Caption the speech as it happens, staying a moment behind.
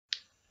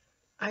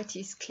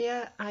IT's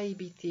Clear,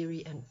 IEB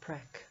Theory and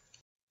Prac.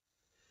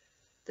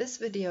 This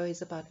video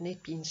is about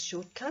NetBeans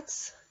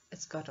Shortcuts.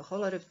 It's got a whole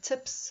lot of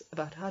tips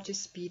about how to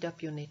speed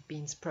up your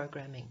NetBeans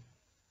programming.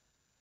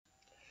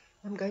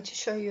 I'm going to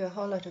show you a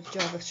whole lot of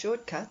Java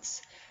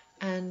shortcuts,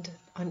 and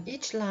on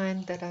each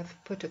line that I've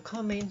put a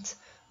comment,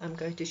 I'm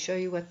going to show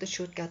you what the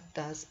shortcut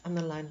does on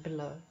the line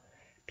below.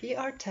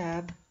 PR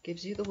tab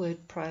gives you the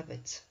word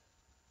private.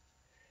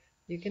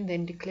 You can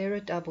then declare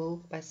a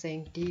double by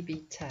saying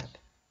DB tab.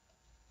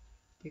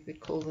 You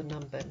could call the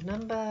number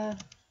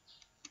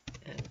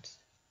and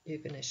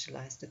you've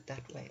initialized it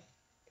that way.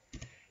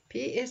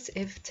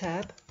 PSF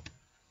tab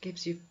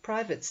gives you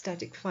private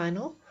static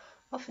final.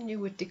 Often you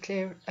would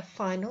declare a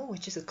final,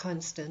 which is a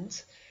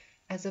constant,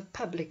 as a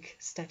public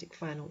static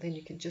final. Then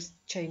you can just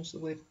change the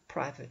word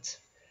private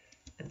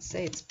and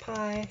say it's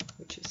pi,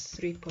 which is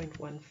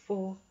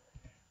 3.14,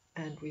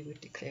 and we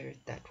would declare it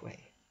that way.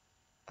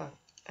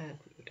 And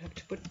we would have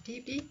to put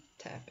DB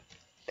tab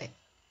there.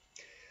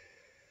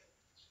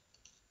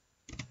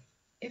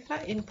 If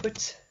I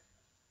input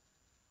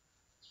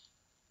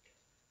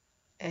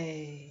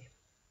a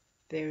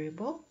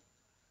variable,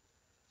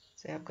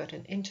 say I've got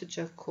an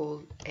integer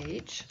called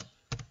age,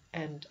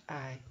 and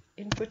I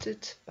input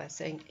it by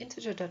saying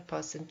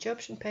integer.parse and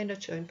option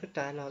pane.show input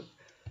dialog,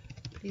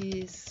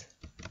 please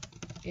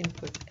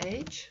input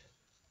age.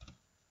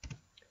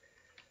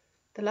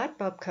 The light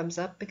bulb comes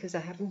up because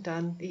I haven't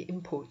done the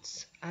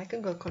imports. I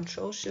can go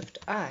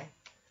Control-Shift-I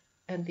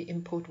and the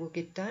import will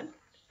get done.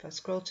 If I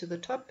scroll to the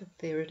top,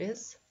 there it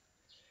is.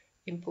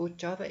 Import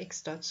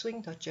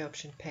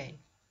javax.swing.joption pane.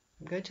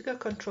 I'm going to go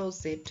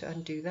Control-Z to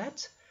undo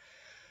that.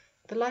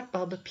 The light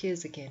bulb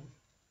appears again,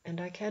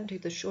 and I can do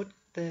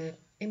the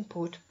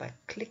import by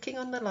clicking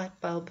on the light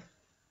bulb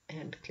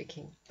and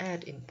clicking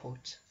Add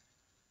Import.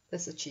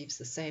 This achieves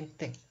the same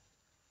thing.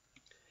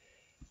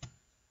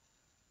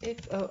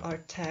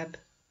 FOR tab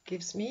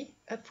gives me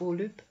a for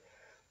loop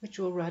which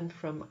will run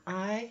from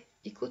I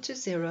equal to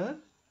 0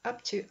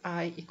 up to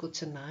I equal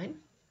to 9,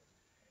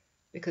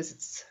 because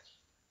its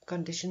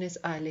condition is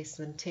I less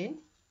than 10.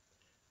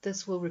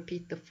 This will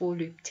repeat the for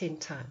loop 10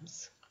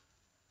 times.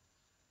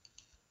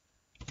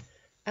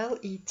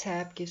 LE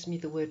tab gives me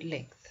the word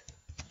length.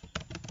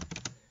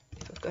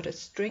 If I've got a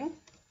string,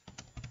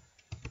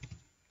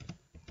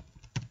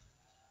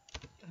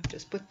 I've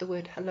just put the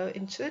word hello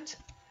into it.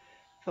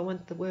 If I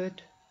want the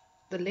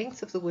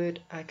length of the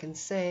word, I can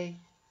say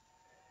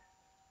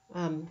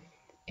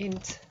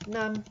int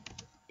num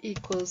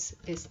equals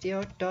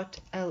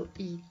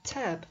str.le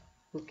tab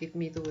will give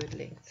me the word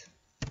length.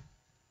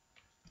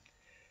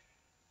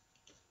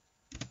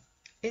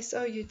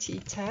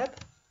 SOUT tab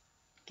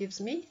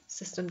gives me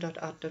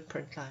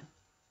system.out.println,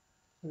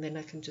 and then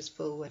I can just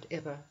fill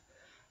whatever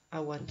I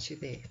want to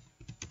there.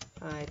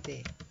 Hi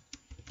there.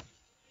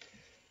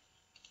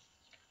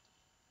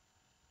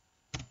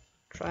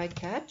 Try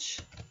catch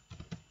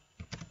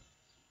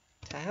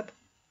tab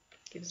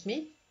gives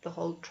me the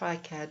whole try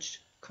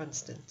catch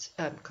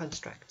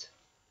construct.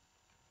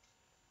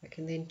 I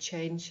can then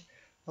change,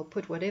 I'll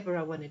put whatever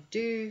I want to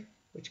do,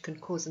 which can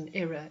cause an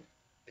error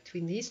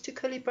between these two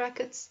curly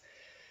brackets,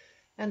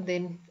 and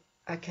then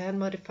I can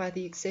modify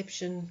the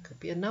exception. Could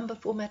be a number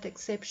format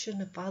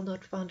exception, a file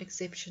not found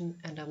exception,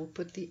 and I will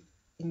put the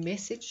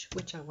message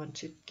which I want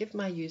to give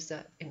my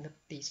user in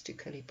these two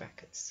curly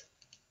brackets.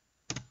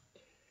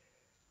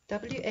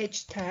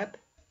 WH tab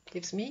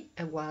gives me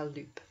a while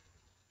loop.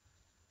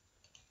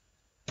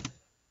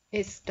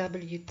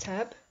 SW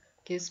tab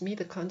gives me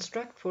the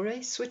construct for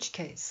a switch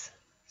case.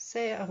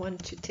 Say I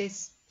want to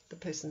test the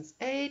person's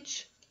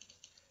age.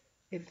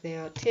 If they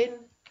are 10,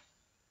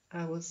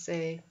 I will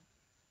say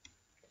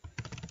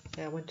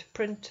I want to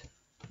print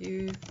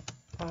you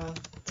are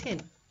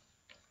 10.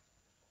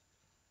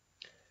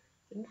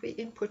 Didn't we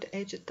input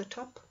age at the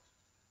top?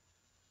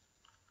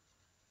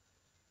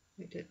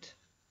 We did.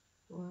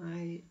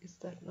 Why is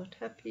that not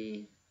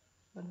happy?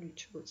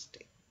 Unreachable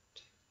statement.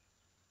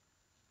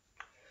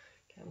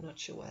 Okay, I'm not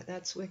sure why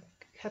that's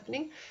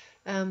happening.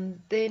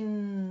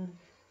 Then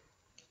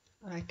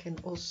I can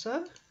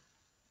also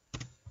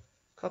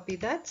copy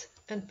that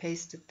and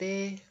paste it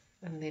there,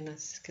 and then I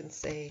can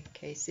say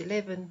case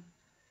 11,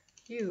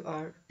 you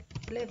are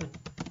 11.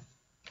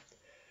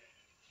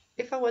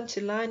 If I want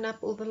to line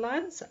up all the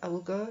lines, I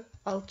will go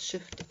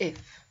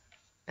Alt-Shift-F,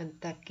 and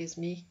that gives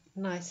me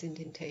nice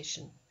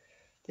indentation.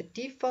 The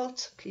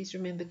default, please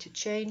remember to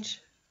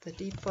change the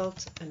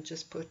default and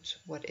just put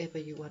whatever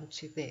you want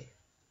to there.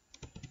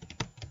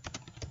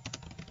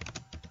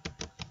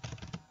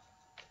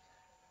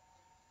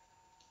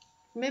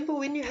 Remember,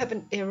 when you have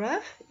an error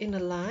in a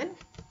line,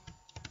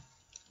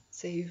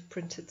 say you've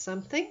printed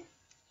something,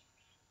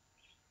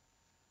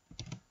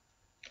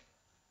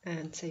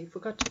 and say you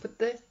forgot to put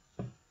the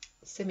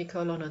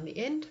semicolon on the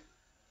end,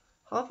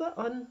 hover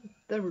on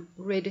the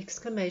red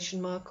exclamation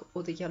mark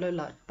or the yellow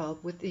light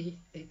bulb with the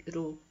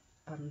little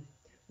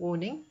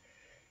warning.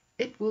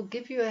 It will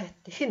give you a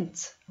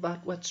hint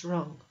about what's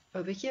wrong.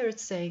 Over here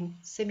it's saying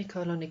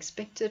semicolon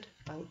expected.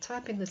 I will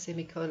type in the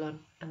semicolon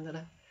and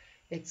the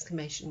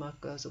exclamation mark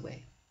goes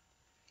away.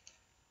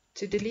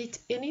 To delete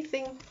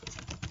anything,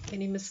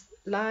 any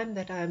line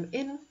that I'm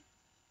in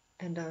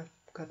and I've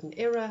got an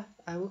error,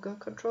 I will go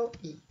Control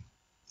E.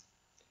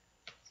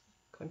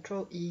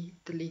 Control E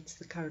deletes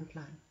the current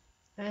line.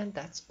 And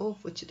that's all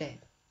for today.